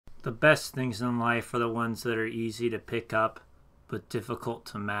The best things in life are the ones that are easy to pick up, but difficult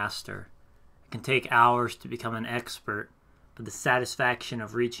to master. It can take hours to become an expert, but the satisfaction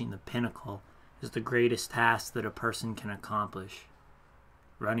of reaching the pinnacle is the greatest task that a person can accomplish.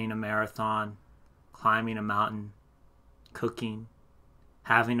 Running a marathon, climbing a mountain, cooking,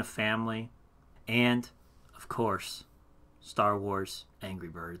 having a family, and, of course, Star Wars Angry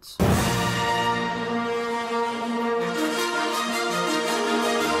Birds.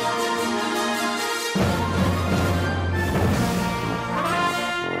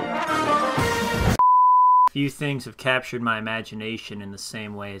 Few things have captured my imagination in the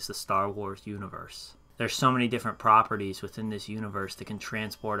same way as the Star Wars universe. There's so many different properties within this universe that can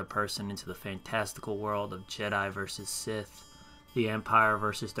transport a person into the fantastical world of Jedi versus Sith, the Empire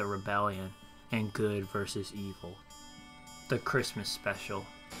versus the Rebellion, and good versus evil. The Christmas special.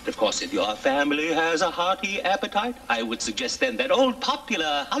 Of course, if your family has a hearty appetite, I would suggest then that old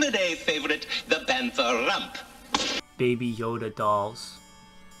popular holiday favorite, the Bantha Rump. Baby Yoda dolls.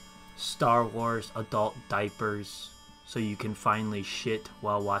 Star Wars adult diapers, so you can finally shit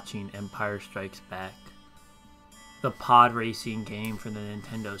while watching Empire Strikes Back. The pod racing game for the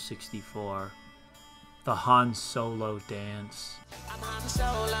Nintendo 64. The Han Solo dance. I'm Han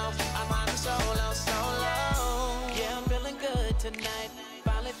Solo, solo. Yeah, I'm feeling good tonight.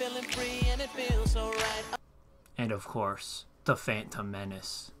 Finally feeling free and it feels so right. And of course, the Phantom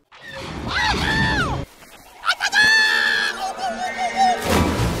Menace.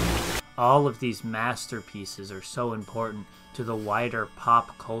 All of these masterpieces are so important to the wider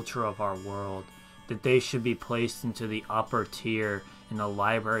pop culture of our world that they should be placed into the upper tier in the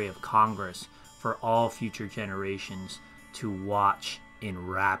Library of Congress for all future generations to watch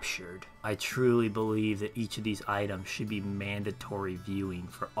enraptured. I truly believe that each of these items should be mandatory viewing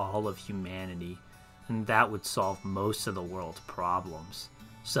for all of humanity, and that would solve most of the world's problems,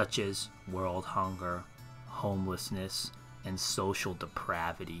 such as world hunger, homelessness, and social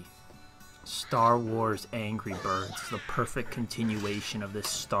depravity. Star Wars Angry Birds is the perfect continuation of this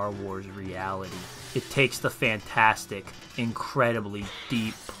Star Wars reality. It takes the fantastic, incredibly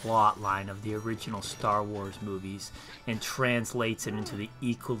deep plot line of the original Star Wars movies and translates it into the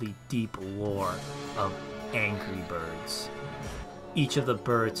equally deep lore of Angry Birds. Each of the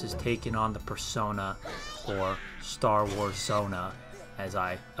birds has taken on the persona, or Star Wars Zona, as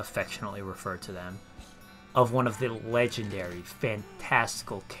I affectionately refer to them, of one of the legendary,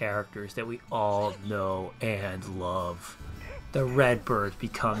 fantastical characters that we all know and love. The red bird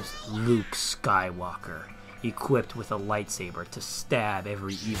becomes Luke Skywalker, equipped with a lightsaber to stab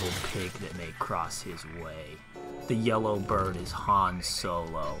every evil pig that may cross his way. The yellow bird is Han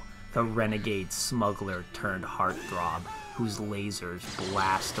Solo, the renegade smuggler turned heartthrob whose lasers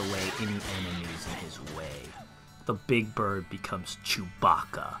blast away any enemies in his way. The big bird becomes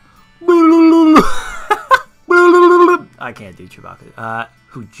Chewbacca. I can't do Chewbacca.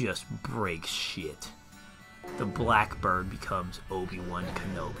 Who just breaks shit. The blackbird becomes Obi-Wan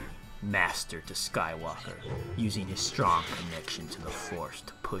Kenobi, master to Skywalker, using his strong connection to the Force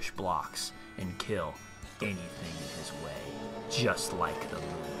to push blocks and kill anything in his way, just like the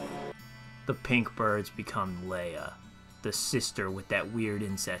movie. The pink birds become Leia, the sister with that weird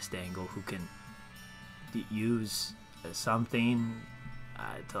incest angle who can use something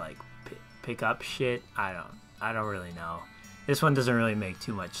to like pick up shit. I don't really know. This one doesn't really make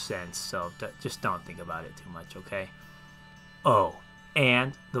too much sense, so just don't think about it too much, okay? Oh,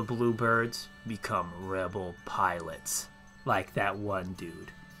 and the bluebirds become rebel pilots, like that one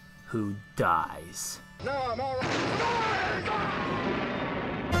dude who dies. No, I'm all right.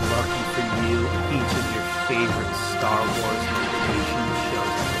 Lucky for you, each of your favorite Star Wars locations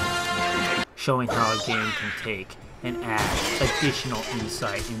shows showing how a game can take and add additional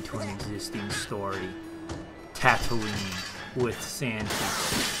insight into an existing story. Tatooine with sand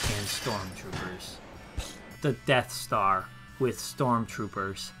people and stormtroopers. The Death Star with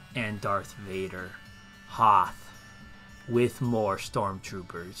stormtroopers and Darth Vader. Hoth with more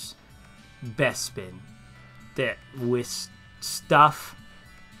stormtroopers. Bespin that with stuff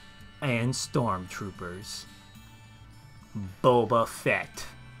and stormtroopers. Boba Fett.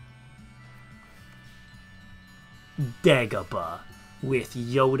 Dagobah with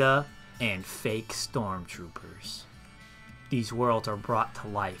Yoda and fake stormtroopers. These worlds are brought to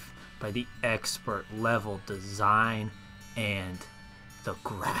life by the expert level design and the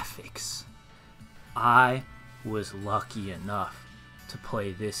graphics. I was lucky enough to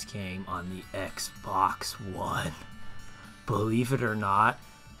play this game on the Xbox One. Believe it or not,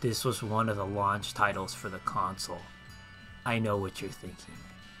 this was one of the launch titles for the console. I know what you're thinking.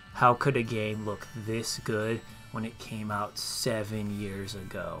 How could a game look this good when it came out 7 years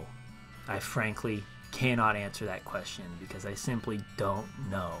ago? I frankly cannot answer that question because I simply don't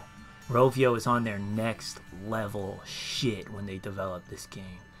know. Rovio is on their next level shit when they develop this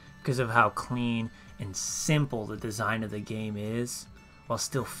game because of how clean and simple the design of the game is, while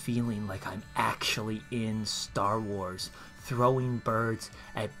still feeling like I'm actually in Star Wars, throwing birds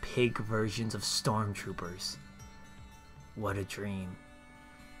at pig versions of stormtroopers. What a dream.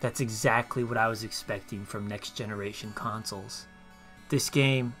 That's exactly what I was expecting from next generation consoles. This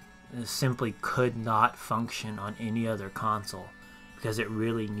game simply could not function on any other console because it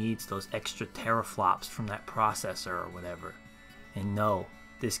really needs those extra teraflops from that processor or whatever. And no,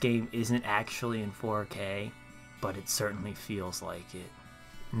 this game isn't actually in 4K, but it certainly feels like it.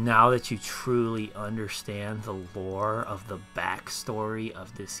 Now that you truly understand the lore of the backstory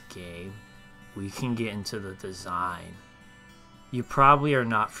of this game, we can get into the design. You probably are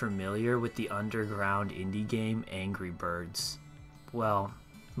not familiar with the underground indie game Angry Birds. Well,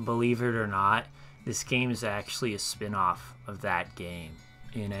 believe it or not, this game is actually a spin-off of that game.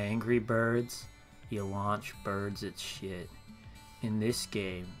 In Angry Birds, you launch birds at shit. In this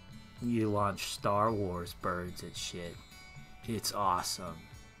game, you launch Star Wars birds at shit. It's awesome.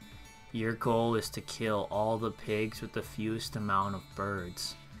 Your goal is to kill all the pigs with the fewest amount of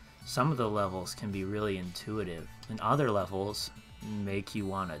birds. Some of the levels can be really intuitive, and other levels make you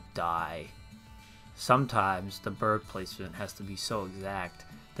want to die. Sometimes the bird placement has to be so exact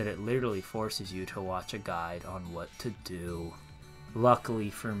that it literally forces you to watch a guide on what to do. Luckily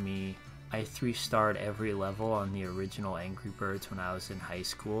for me, I 3-starred every level on the original Angry Birds when I was in high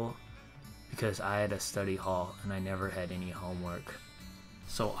school because I had a study hall and I never had any homework.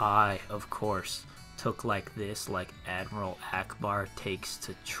 So I, of course, took like Admiral Akbar takes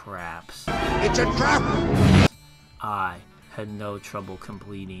to traps. It's a trap! I had no trouble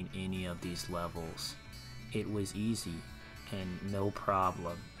completing any of these levels. It was easy and no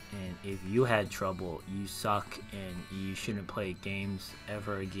problem. And if you had trouble, you suck and you shouldn't play games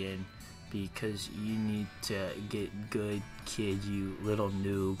ever again because you need to get good, kid, you little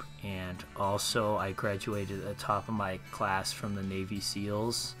noob. And also, I graduated at the top of my class from the Navy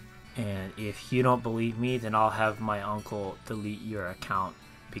SEALs. And if you don't believe me, then I'll have my uncle delete your account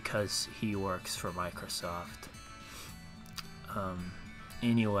because he works for Microsoft.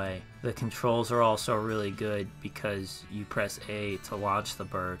 Anyway, the controls are also really good because you press A to launch the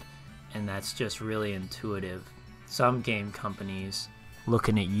bird, and that's just really intuitive. Some game companies,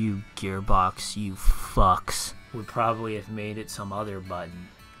 looking at you, Gearbox, you fucks, would probably have made it some other button,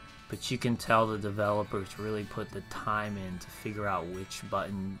 but you can tell the developers really put the time in to figure out which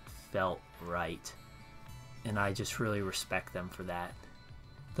button felt right, and I just really respect them for that.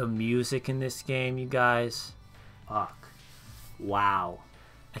 The music in this game, you guys, fuck. Wow.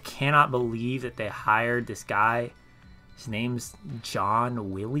 I cannot believe that they hired this guy, his name's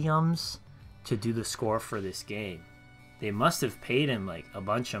John Williams, to do the score for this game. They must have paid him like a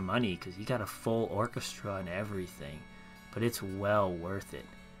bunch of money because he got a full orchestra and everything, but it's well worth it.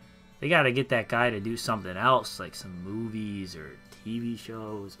 They got to get that guy to do something else, like some movies or TV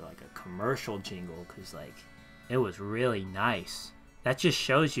shows or like a commercial jingle, because like it was really nice. That just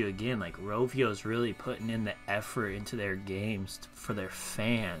shows you again, like Rovio's really putting in the effort into their games for their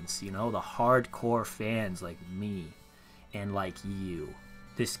fans, you know, the hardcore fans like me and like you.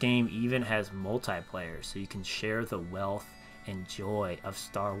 This game even has multiplayer, so you can share the wealth and joy of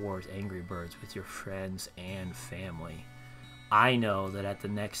Star Wars Angry Birds with your friends and family. I know that at the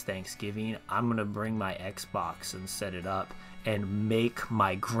next Thanksgiving, I'm going to bring my Xbox and set it up and make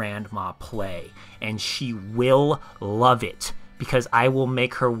my grandma play, and she will love it. Because I will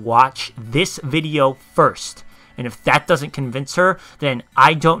make her watch this video first. And if that doesn't convince her, then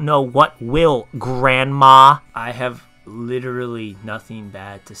I don't know what will, Grandma. I have literally nothing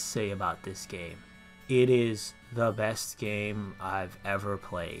bad to say about this game. It is the best game I've ever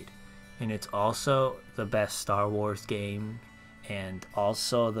played. And it's also the best Star Wars game, and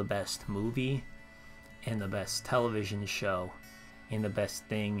also the best movie, and the best television show, and the best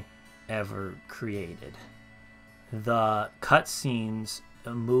thing ever created. The cutscenes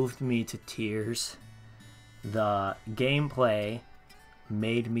moved me to tears. The gameplay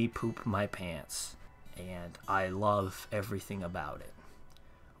made me poop my pants. And I love everything about it.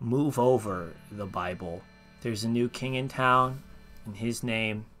 Move over, the Bible. There's a new king in town, and his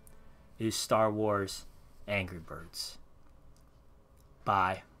name is Star Wars Angry Birds.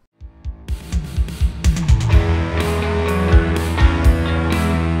 Bye.